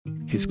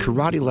his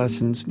karate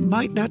lessons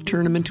might not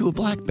turn him into a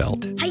black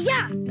belt.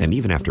 Hi-ya! And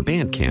even after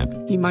band camp,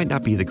 he might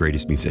not be the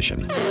greatest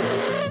musician.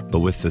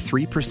 But with the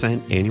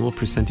 3% annual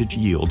percentage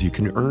yield you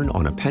can earn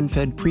on a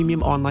PenFed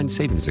premium online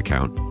savings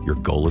account, your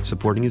goal of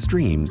supporting his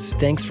dreams...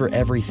 Thanks for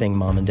everything,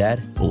 Mom and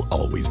Dad. ...will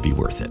always be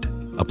worth it.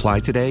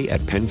 Apply today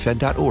at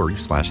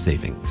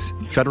PenFed.org/savings.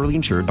 Federally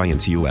insured by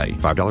NCUA.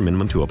 $5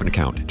 minimum to open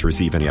account. To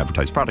receive any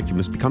advertised product, you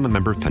must become a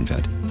member of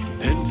PenFed.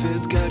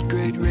 PenFed's got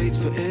great rates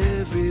for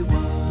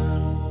everyone.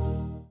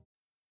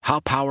 How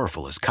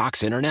powerful is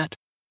Cox Internet?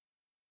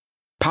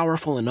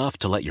 Powerful enough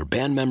to let your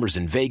band members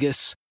in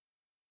Vegas,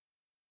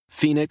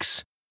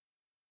 Phoenix,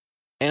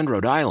 and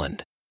Rhode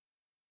Island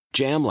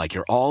jam like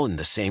you're all in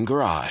the same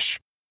garage.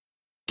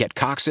 Get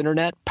Cox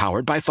Internet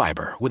powered by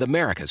fiber with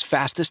America's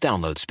fastest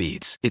download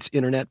speeds. It's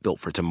internet built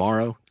for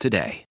tomorrow,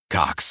 today.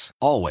 Cox,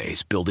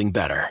 always building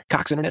better.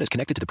 Cox Internet is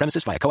connected to the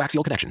premises via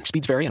coaxial connection.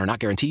 Speeds vary and are not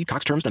guaranteed.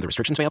 Cox terms and other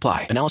restrictions may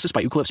apply. Analysis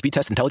by Ookla Speed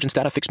Test Intelligence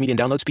Data. Fixed median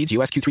download speeds.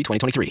 US Q3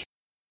 2023.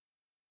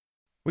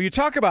 Well, you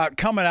talk about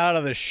coming out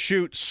of the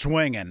chute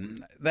swinging.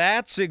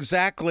 That's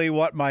exactly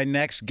what my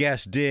next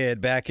guest did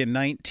back in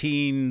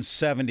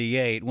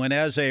 1978 when,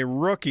 as a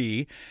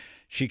rookie,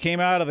 she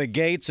came out of the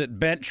gates at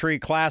Bent Tree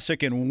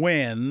Classic and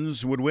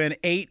would win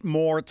 8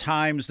 more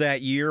times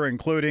that year,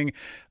 including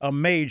a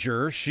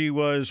major. She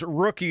was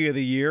Rookie of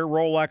the Year,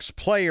 Rolex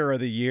Player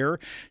of the Year.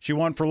 She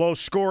won for low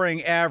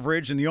scoring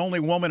average and the only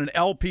woman in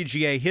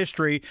LPGA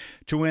history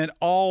to win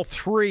all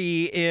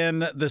 3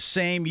 in the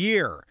same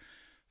year.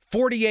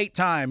 48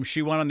 times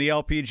she won on the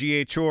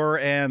LPGA Tour,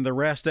 and the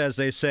rest, as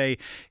they say,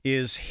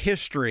 is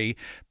history.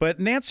 But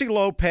Nancy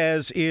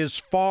Lopez is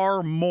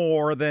far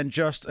more than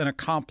just an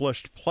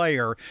accomplished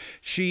player.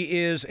 She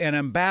is an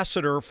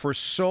ambassador for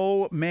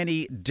so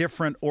many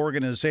different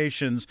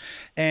organizations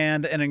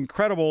and an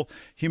incredible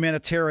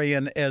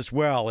humanitarian as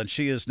well. And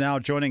she is now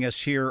joining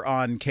us here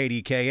on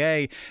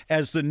KDKA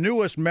as the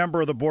newest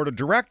member of the board of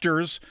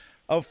directors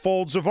of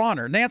Folds of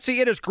Honor. Nancy,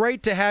 it is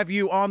great to have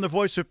you on The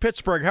Voice of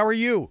Pittsburgh. How are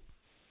you?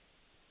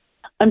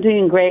 I'm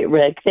doing great,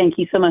 Rick. Thank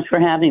you so much for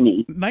having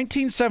me.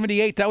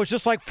 1978, that was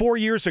just like 4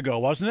 years ago,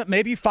 wasn't it?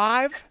 Maybe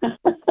 5?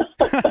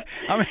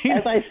 I mean,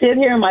 as I sit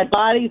here, my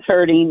body's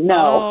hurting.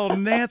 No. Oh,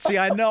 Nancy,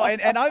 I know.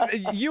 And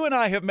you and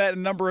I have met a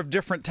number of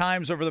different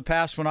times over the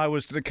past when I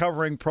was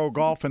covering pro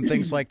golf and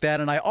things like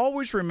that. And I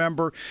always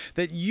remember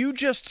that you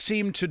just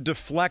seem to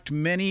deflect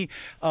many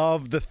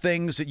of the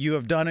things that you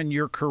have done in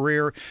your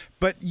career,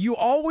 but you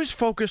always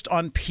focused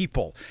on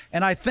people.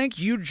 And I think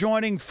you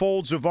joining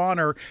Folds of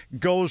Honor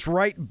goes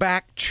right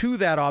back to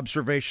that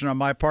observation on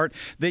my part,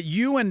 that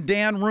you and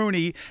Dan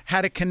Rooney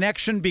had a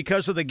connection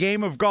because of the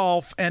game of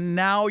golf, and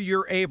now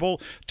you're able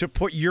to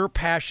put your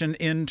passion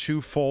into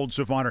Folds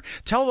of Honor.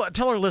 Tell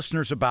our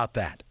listeners about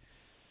that.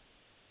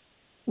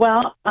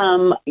 Well,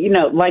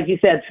 like you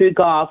said, through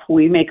golf,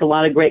 we make a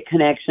lot of great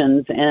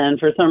connections. And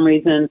for some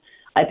reason,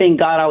 I think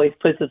God always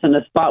puts us in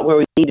a spot where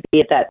we need to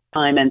be at that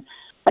time. And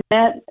I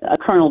met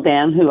Colonel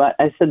Dan, who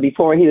I said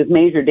before, he was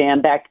Major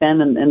Dan back then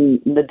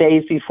in the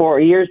days before,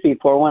 years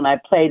before, when I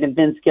played in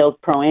Vince Gill's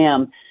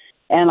Pro-Am.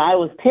 And I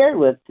was paired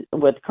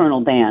with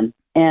Colonel Dan.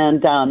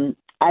 And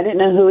I didn't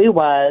know who he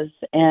was,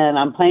 and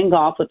I'm playing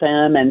golf with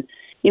him, and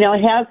he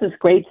has this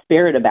great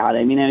spirit about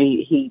him.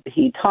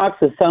 He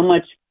talks with so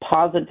much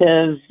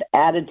positive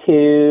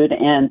attitude,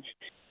 and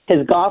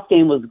his golf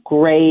game was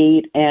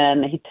great.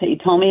 And he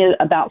told me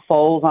about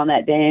Folds on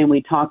that day, and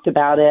we talked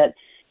about it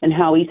and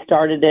how he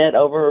started it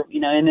over,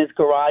 in his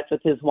garage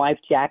with his wife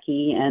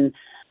Jackie. And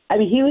I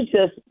mean, he was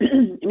just,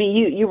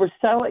 you were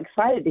so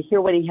excited to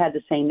hear what he had to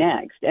say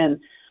next. And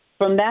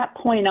from that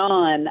point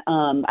on,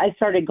 I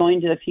started going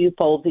to a few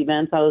Folds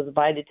events. I was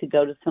invited to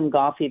go to some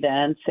golf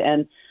events,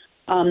 and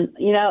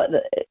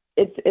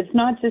it's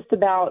not just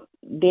about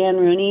Dan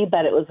Rooney,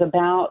 but it was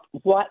about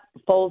what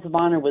Folds of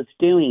Honor was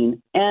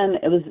doing, and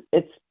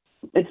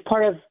it's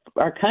part of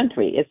our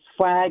country. It's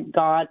flag,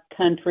 God,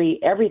 country,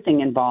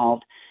 everything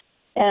involved,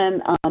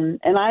 and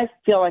I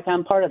feel like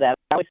I'm part of that.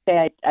 I would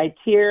say I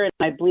tear and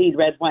I bleed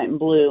red, white, and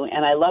blue,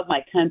 and I love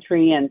my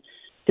country, and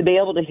to be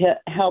able to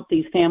help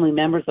these family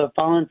members of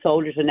fallen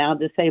soldiers and now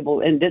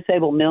disabled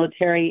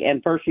military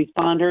and first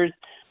responders,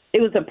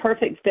 it was a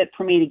perfect fit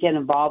for me to get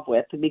involved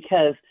with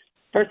because,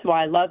 first of all,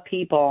 I love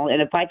people.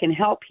 And if I can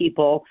help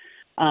people,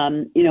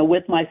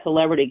 with my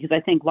celebrity, because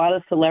I think a lot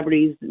of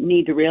celebrities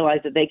need to realize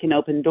that they can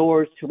open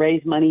doors to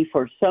raise money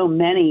for so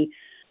many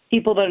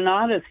people that are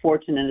not as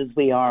fortunate as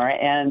we are.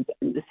 And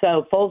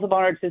so Folds of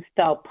Honor just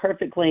fell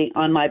perfectly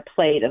on my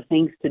plate of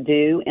things to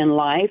do in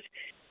life,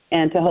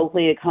 and to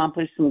hopefully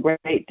accomplish some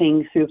great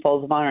things through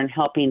Folds of Honor and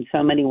helping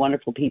so many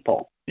wonderful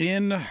people.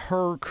 In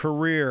her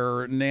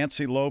career,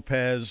 Nancy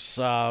Lopez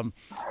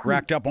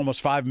racked up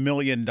almost $5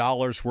 million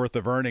worth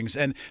of earnings.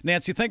 And,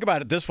 Nancy, think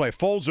about it this way.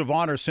 Folds of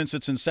Honor, since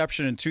its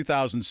inception in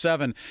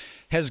 2007,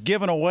 has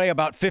given away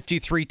about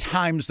 53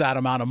 times that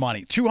amount of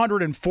money,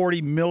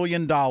 $240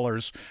 million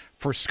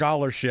for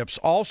scholarships,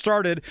 all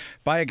started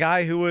by a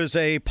guy who was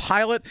a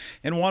pilot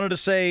and wanted to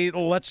say,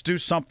 let's do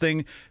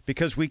something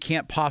because we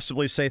can't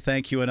possibly say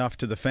thank you enough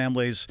to the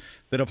families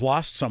that have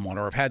lost someone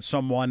or have had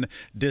someone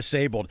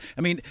disabled.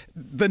 I mean,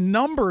 the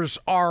numbers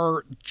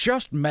are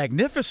just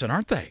magnificent,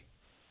 aren't they?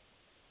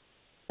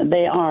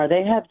 They are.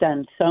 They have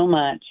done so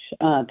much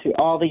through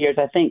all the years,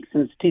 I think,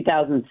 since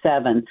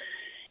 2007.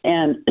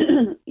 And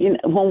when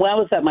I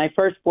was at my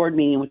first board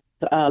meeting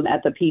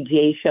at the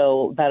PGA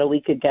show about a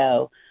week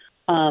ago,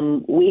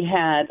 we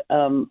had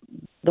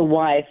the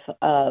wife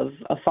of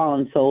a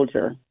fallen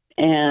soldier.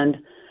 And,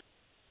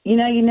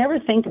 you never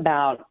think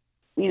about,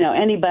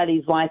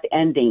 anybody's life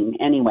ending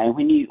anyway.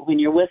 When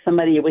you're with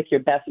somebody,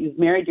 you've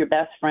married your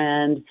best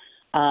friend,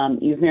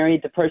 you've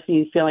married the person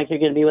you feel like you're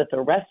going to be with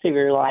the rest of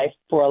your life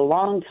for a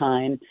long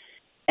time.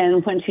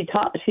 And when she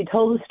told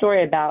the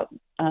story about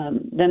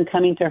them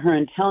coming to her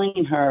and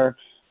telling her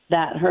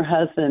that her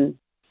husband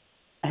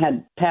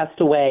had passed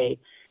away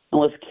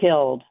and was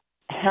killed,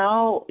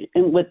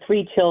 and with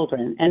 3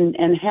 children,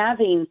 and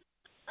having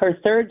her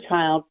third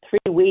child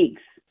 3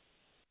 weeks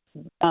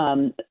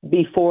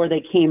before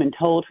they came and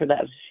told her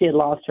that she had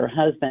lost her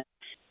husband,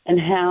 and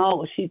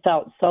how she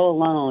felt so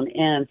alone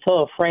and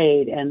so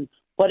afraid, and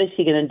what is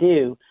she going to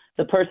do?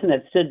 The person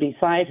that stood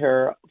beside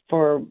her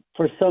for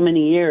so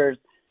many years,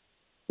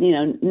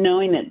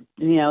 knowing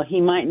that,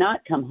 he might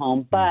not come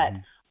home, but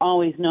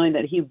always knowing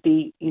that he'd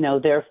be,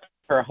 there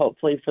for her,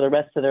 hopefully for the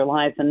rest of their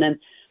lives. And then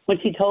when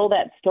she told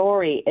that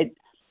story,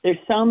 there's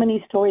so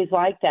many stories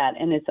like that,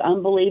 and it's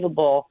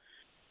unbelievable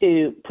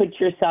to put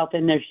yourself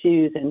in their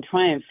shoes and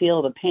try and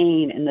feel the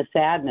pain and the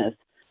sadness,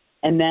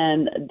 and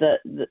then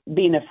the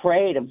being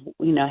afraid of,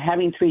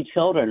 having 3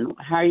 children.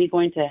 How are you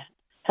going to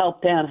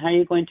help them? How are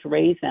you going to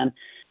raise them?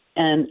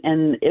 And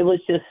it was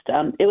just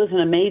it was an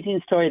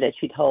amazing story that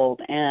she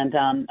told. And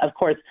of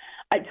course,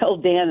 I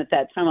told Dan at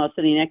that time I was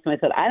sitting next to him, I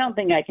said, I don't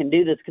think I can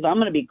do this because I'm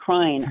going to be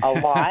crying a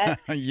lot.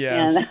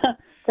 Yes. And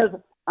because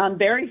I'm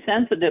very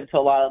sensitive to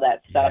a lot of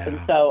that stuff. Yeah.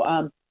 And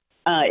so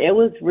it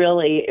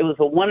was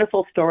a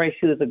wonderful story.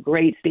 She was a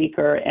great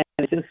speaker, and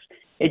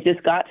it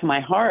just got to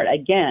my heart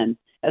again,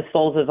 as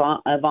Folds of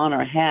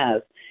Honor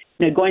has.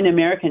 Going to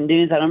American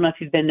Dunes, I don't know if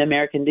you've been to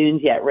American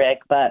Dunes yet, Rick,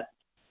 but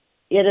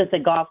it is a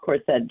golf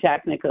course that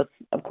Jack Nicklaus,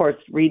 of course,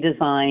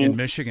 redesigned. In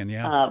Michigan,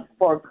 yeah.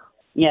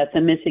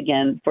 In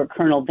Michigan for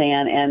Colonel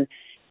Dan. And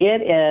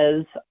it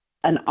is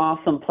an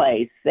awesome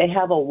place. They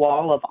have a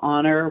wall of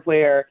honor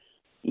where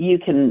you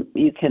can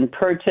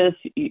purchase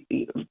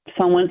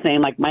someone's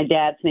name, like my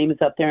dad's name is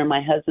up there and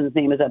my husband's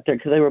name is up there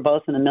because they were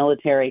both in the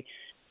military.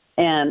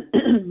 And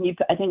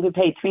I think we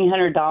paid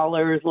 $300, a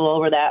little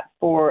over that,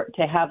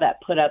 to have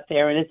that put up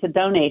there. And it's a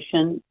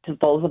donation to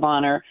Folds of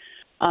Honor.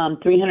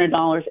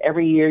 $300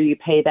 every year you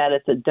pay that.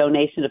 It's a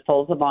donation to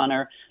Folds of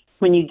Honor.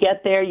 When you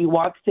get there, you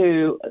walk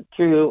through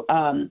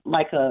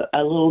like a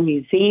little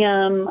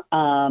museum.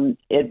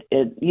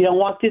 You don't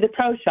walk through the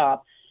pro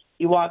shop.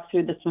 You walk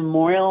through this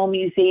memorial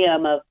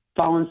museum of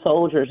fallen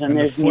soldiers, and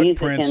there's the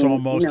footprints music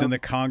almost in the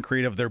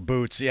concrete of their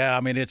boots. Yeah, I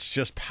mean, it's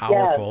just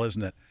powerful,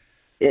 isn't it?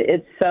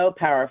 It's so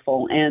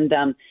powerful. And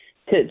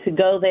to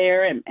go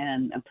there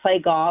and play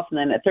golf, and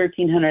then at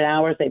 1,300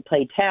 hours they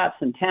play taps,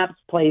 and taps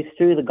plays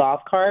through the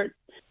golf cart.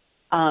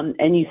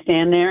 And you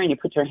stand there and you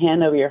put your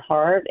hand over your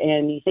heart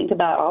and you think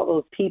about all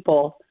those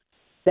people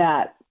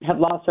that have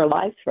lost their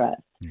lives for us.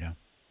 Yeah.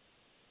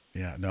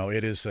 Yeah, no,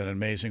 it is an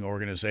amazing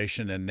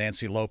organization, and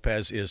Nancy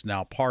Lopez is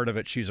now part of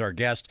it. She's our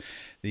guest,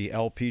 the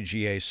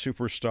LPGA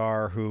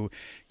superstar who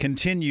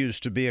continues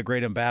to be a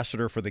great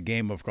ambassador for the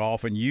game of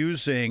golf and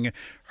using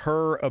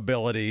her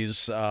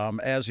abilities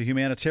as a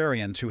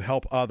humanitarian to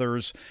help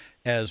others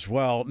as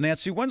well.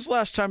 Nancy, when's the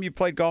last time you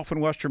played golf in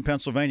Western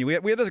Pennsylvania?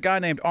 We had a guy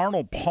named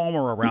Arnold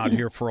Palmer around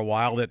here for a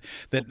while that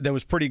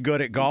was pretty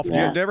good at golf.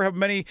 Yeah. Did you ever have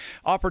many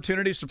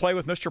opportunities to play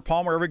with Mr.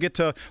 Palmer? Ever get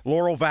to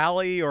Laurel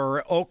Valley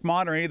or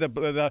Oakmont or any of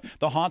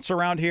the haunts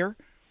around here?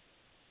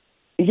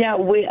 Yeah,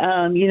 we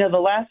the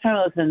last time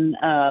I was in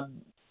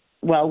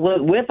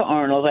with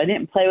Arnold, I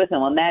didn't play with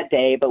him on that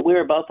day, but we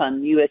were both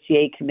on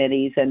USGA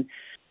committees, and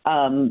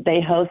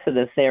they hosted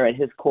us there at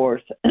his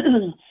course.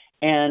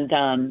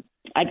 And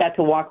I got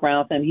to walk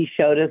around with him. He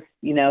showed us,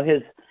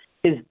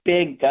 his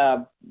big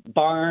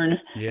barn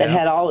that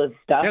had all his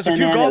stuff. There's a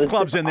few golf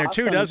clubs in there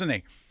too, doesn't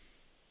he?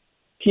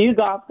 Few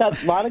golf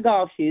clubs, a lot of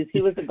golf shoes.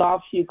 He was a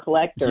golf shoe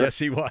collector. Yes,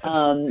 he was.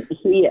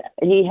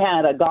 He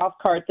had a golf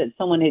cart that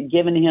someone had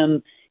given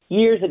him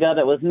years ago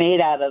that was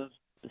made out of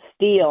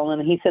steel,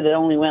 and he said it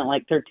only went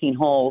like 13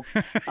 holes.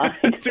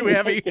 Too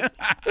heavy.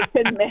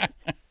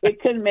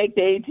 it couldn't make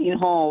the 18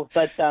 holes,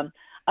 but.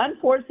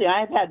 Unfortunately,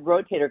 I've had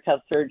rotator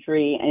cuff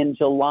surgery in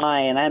July,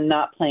 and I'm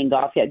not playing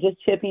golf yet,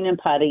 just chipping and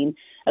putting.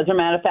 As a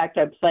matter of fact,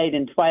 I played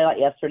in Twilight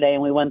yesterday,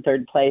 and we won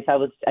third place.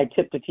 I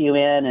tipped a few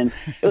in, and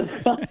it was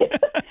fun.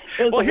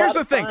 Well, here's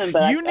the thing.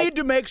 You need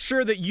to make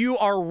sure that you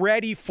are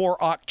ready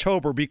for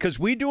October, because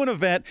we do an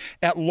event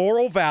at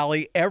Laurel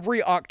Valley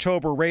every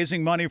October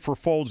raising money for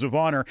Folds of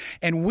Honor,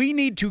 and we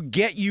need to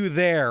get you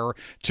there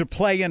to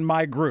play in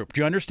my group. Do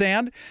you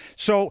understand?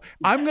 So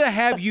I'm going to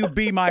have you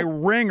be my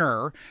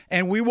ringer,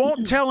 and we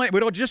won't tell it.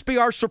 It'll just be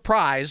our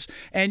surprise,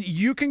 and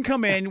you can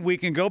come in. We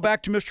can go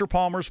back to Mr.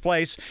 Palmer's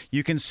place.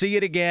 You can see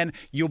it again.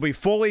 You'll be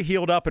fully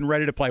healed up and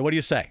ready to play. What do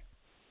you say?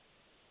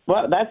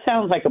 Well, that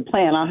sounds like a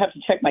plan. I'll have to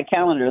check my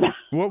calendar.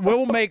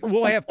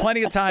 We'll have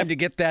plenty of time to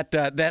get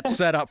that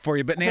set up for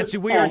you. But Nancy,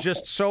 we are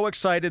just so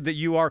excited that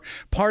you are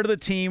part of the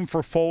team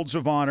for Folds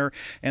of Honor,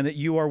 and that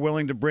you are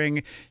willing to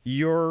bring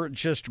your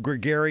just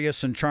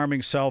gregarious and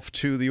charming self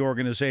to the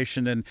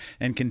organization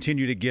and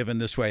continue to give in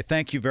this way.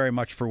 Thank you very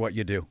much for what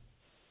you do.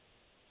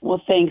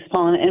 Well, thanks,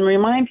 Paul. And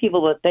remind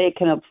people that they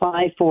can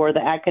apply for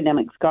the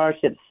academic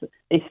scholarships.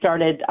 They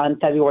started on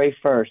February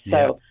 1st.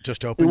 So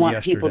just opened we want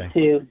yesterday. People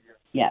to,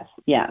 yes.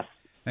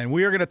 And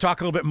we are going to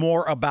talk a little bit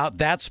more about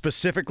that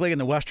specifically, in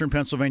the Western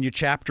Pennsylvania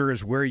chapter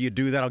is where you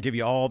do that. I'll give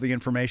you all the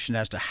information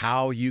as to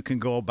how you can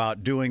go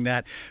about doing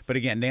that. But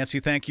again, Nancy,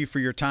 thank you for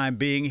your time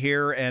being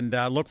here, and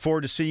look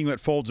forward to seeing you at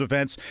Folds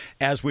events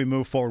as we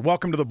move forward.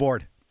 Welcome to the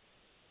board.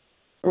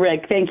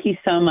 Rick, thank you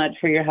so much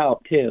for your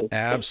help, too.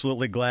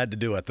 Absolutely glad to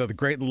do it. The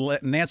great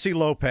Nancy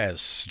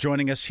Lopez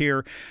joining us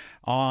here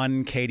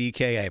on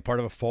KDKA, part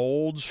of a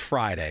Folds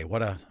Friday.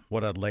 What a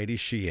lady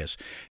she is.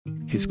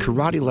 His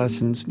karate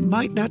lessons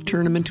might not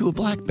turn him into a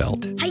black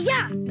belt.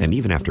 Hi-ya! And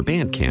even after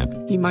band camp,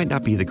 he might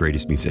not be the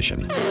greatest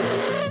musician.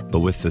 But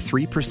with the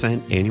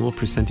 3% annual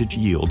percentage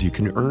yield you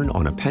can earn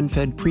on a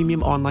PenFed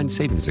premium online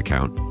savings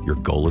account, your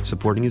goal of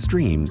supporting his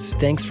dreams,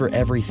 Thanks for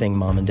everything,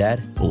 Mom and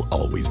Dad. will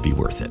always be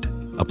worth it.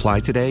 Apply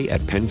today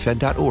at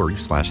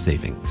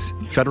PenFed.org/savings.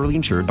 Federally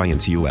insured by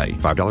NCUA.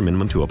 $5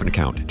 minimum to open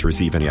account. To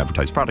receive any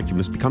advertised product, you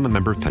must become a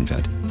member of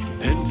PenFed.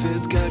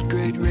 PenFed's got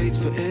great rates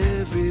for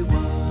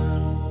everyone.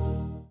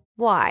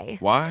 Why?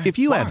 Why? If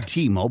you have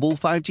T-Mobile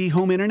 5G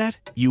home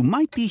internet, you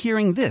might be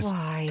hearing this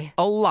Why?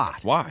 a lot.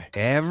 Why?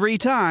 Every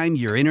time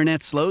your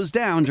internet slows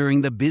down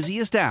during the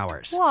busiest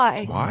hours.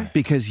 Why? Why?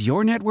 Because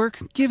your network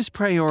gives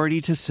priority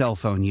to cell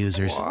phone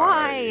users.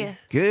 Why?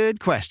 Good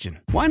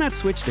question. Why not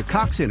switch to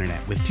Cox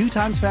Internet with 2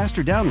 times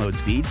faster download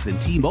speeds than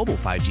T-Mobile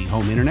 5G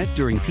home internet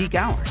during peak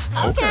hours?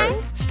 Okay.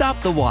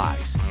 Stop the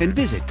whys and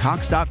visit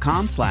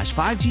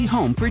cox.com/5G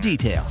home for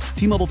details.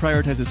 T-Mobile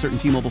prioritizes certain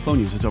T-Mobile phone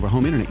users over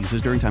home internet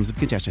users during times of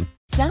congestion.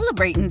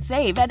 Celebrate and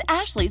save at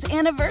Ashley's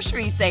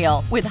Anniversary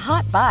Sale. With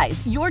Hot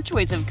Buys, your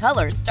choice of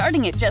colors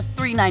starting at just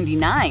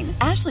 $3.99.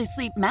 Ashley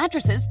Sleep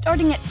mattresses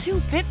starting at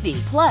 $2.50.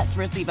 Plus,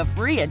 receive a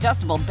free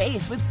adjustable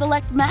base with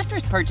select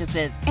mattress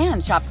purchases.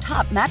 And shop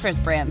top mattress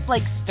brands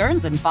like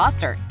Stearns &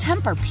 Foster,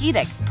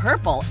 Tempur-Pedic,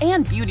 Purple,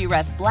 and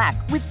Beautyrest Black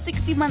with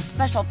 60-month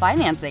special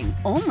financing.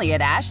 Only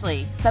at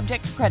Ashley.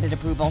 Subject to credit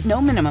approval.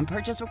 No minimum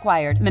purchase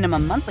required.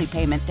 Minimum monthly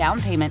payment, down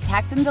payment,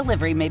 tax, and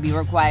delivery may be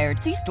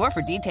required. See store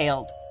for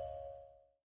details.